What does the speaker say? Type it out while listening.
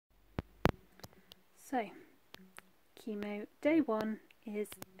So, chemo day 1 is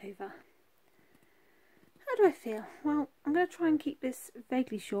over. How do I feel? Well, I'm going to try and keep this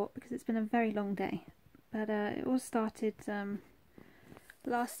vaguely short because it's been a very long day. But it all started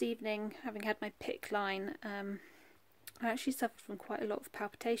last evening, having had my PICC line. I actually suffered from quite a lot of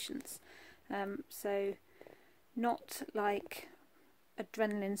palpitations. So, not like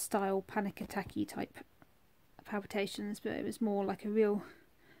adrenaline style panic attacky type palpitations, but it was more like a real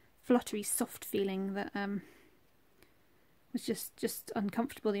fluttery soft feeling that was just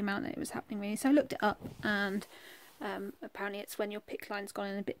uncomfortable, the amount that it was happening really. So I looked it up, and apparently it's when your PICC line's gone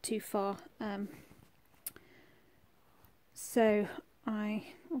in a bit too far. So I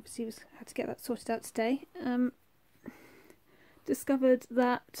obviously had to get that sorted out today. Discovered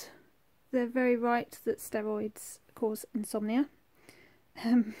that they're very right that steroids cause insomnia.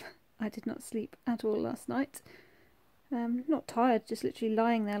 I did not sleep at all last night. Not tired, just literally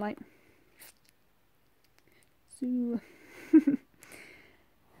lying there like so.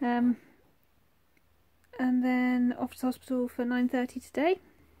 And then off to hospital for 9:30 today.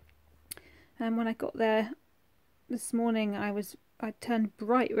 And when I got there this morning, I turned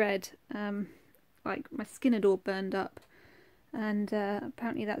bright red, like my skin had all burned up, and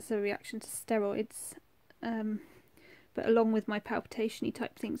apparently that's a reaction to steroids. But along with my palpitation-y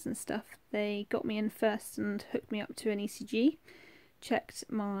type things and stuff, they got me in first and hooked me up to an ECG, checked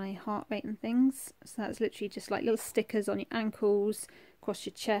my heart rate and things. So that's literally just like little stickers on your ankles, across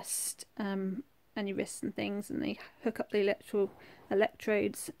your chest, and your wrists and things, and they hook up the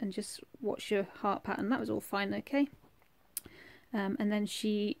electrodes and just watch your heart pattern. That was all fine, okay. And then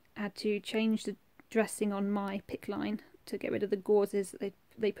she had to change the dressing on my PICC line to get rid of the gauzes that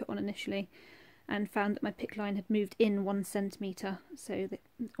they put on initially, and found that my PICC line had moved in 1 centimetre, so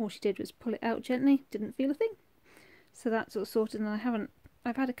all she did was pull it out gently, didn't feel a thing. So that's all sorted, and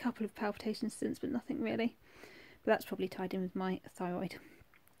I've had a couple of palpitations since, but nothing really. But that's probably tied in with my thyroid.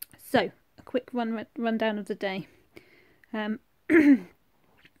 So, a quick rundown of the day.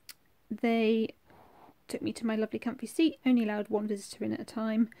 They took me to my lovely comfy seat, only allowed one visitor in at a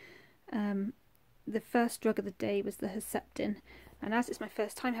time. The first drug of the day was the Herceptin, and as it's my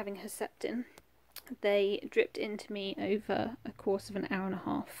first time having Herceptin, they dripped into me over a course of an hour and a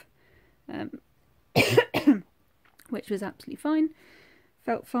half, which was absolutely fine.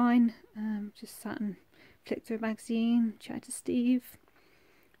 Felt fine. Just sat and flicked through a magazine, chatted to Steve.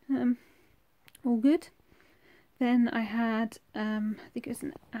 All good. Then I had, I think it was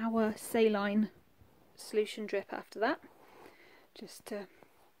an hour saline solution drip after that, just to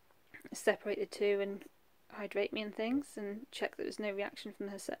separate the two and hydrate me and things, and check that there was no reaction from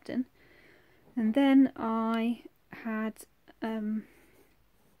the Herceptin. And then I had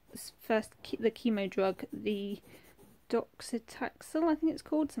first the chemo drug, the docetaxel, I think it's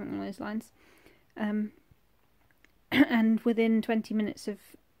called, something along those lines. And within 20 minutes of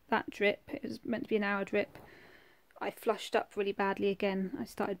that drip, it was meant to be an hour drip, I flushed up really badly again. I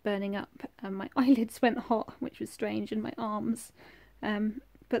started burning up, and my eyelids went hot, which was strange, and my arms.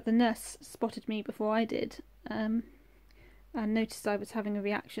 But the nurse spotted me before I did, and noticed I was having a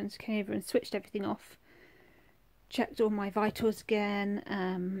reaction, so came over and switched everything off, checked all my vitals again,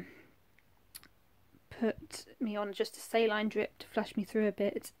 put me on just a saline drip to flush me through a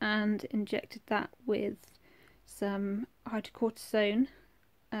bit, and injected that with some hydrocortisone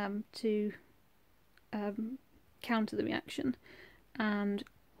to counter the reaction, and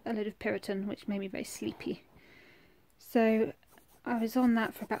a load of Piriton, which made me very sleepy. So I was on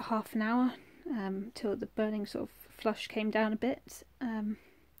that for about half an hour, till the burning sort of flush came down a bit, and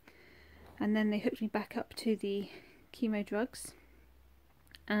then they hooked me back up to the chemo drugs,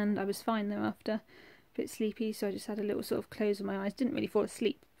 and I was fine thereafter. A bit sleepy, so I just had a little sort of close of my eyes. Didn't really fall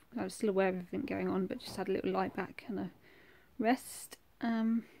asleep. I was still aware of everything going on, but just had a little lie back and a rest.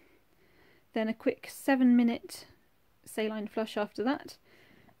 Then a quick 7-minute saline flush after that,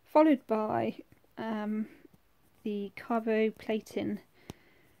 followed by the carboplatin,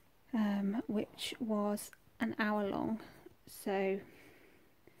 which was an hour long. So,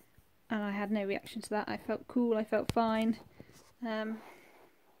 and I had no reaction to that. I felt cool, I felt fine.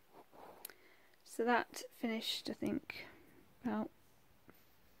 So that finished, I think, about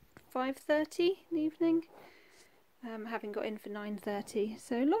 5:30 in the evening, having got in for 9:30.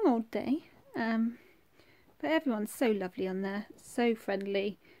 So long old day. But everyone's so lovely on there, so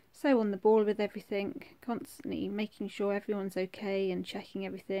friendly, so on the ball with everything, constantly making sure everyone's okay and checking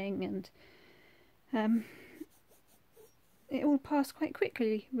everything, and it all passed quite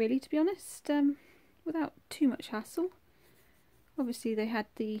quickly, really, to be honest, without too much hassle. Obviously they had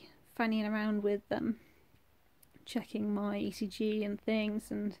the fannying around with checking my ECG and things,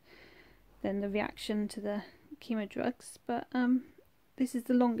 and than the reaction to the chemo drugs, but this is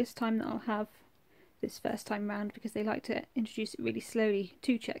the longest time that I'll have this first time round, because they like to introduce it really slowly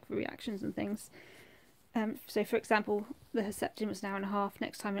to check for reactions and things. So for example, the Herceptin was an hour and a half,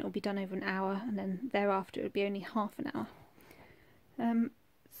 next time it will be done over an hour, and then thereafter it will be only half an hour.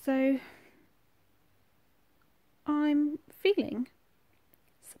 So I'm feeling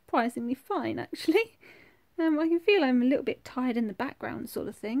surprisingly fine, actually. I can feel I'm a little bit tired in the background, sort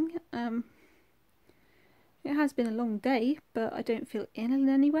of thing. It has been a long day, but I don't feel ill in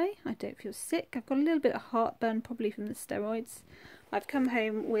any way. I don't feel sick. I've got a little bit of heartburn, probably from the steroids. I've come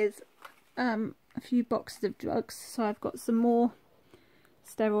home with a few boxes of drugs, so I've got some more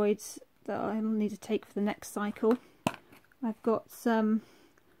steroids that I'll need to take for the next cycle. I've got some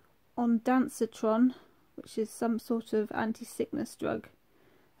ondansetron, which is some sort of anti-sickness drug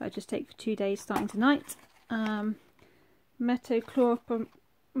that I just take for 2 days starting tonight.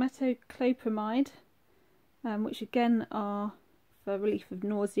 Metoclopramide, which again are for relief of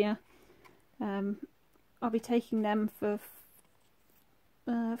nausea. I'll be taking them for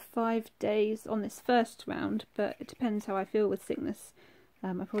 5 days on this first round, but it depends how I feel with sickness.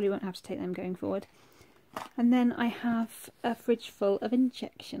 I probably won't have to take them going forward. And then I have a fridge full of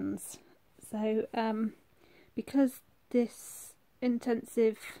injections. So because this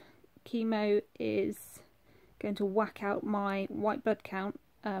intensive chemo is going to whack out my white blood count,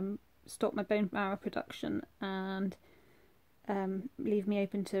 stop my bone marrow production, and leave me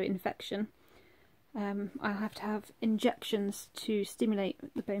open to infection, I'll have to have injections to stimulate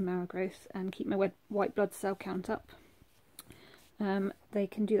the bone marrow growth and keep my white blood cell count up. They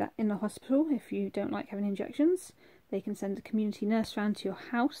can do that in the hospital if you don't like having injections. They can send a community nurse round to your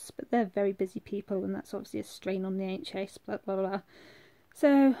house, but they're very busy people, and that's obviously a strain on the NHS, blah blah blah.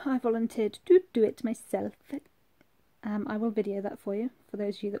 So I volunteered to do it myself. I will video that for you, for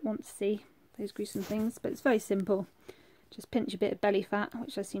those of you that want to see those gruesome things, but it's very simple. Just pinch a bit of belly fat,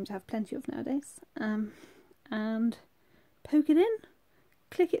 which I seem to have plenty of nowadays, and poke it in,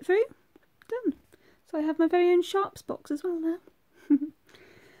 click it through, done. So I have my very own sharps box as well now.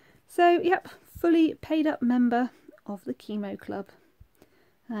 So yep, fully paid up member of the chemo club.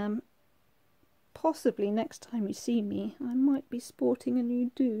 Possibly next time you see me, I might be sporting a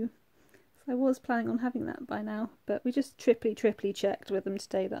new do. So I was planning on having that by now, but we just triply checked with them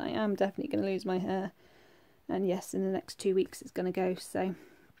today that I am definitely going to lose my hair. And yes, in the next 2 weeks it's going to go, so...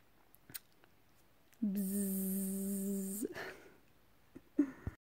 Bzzz.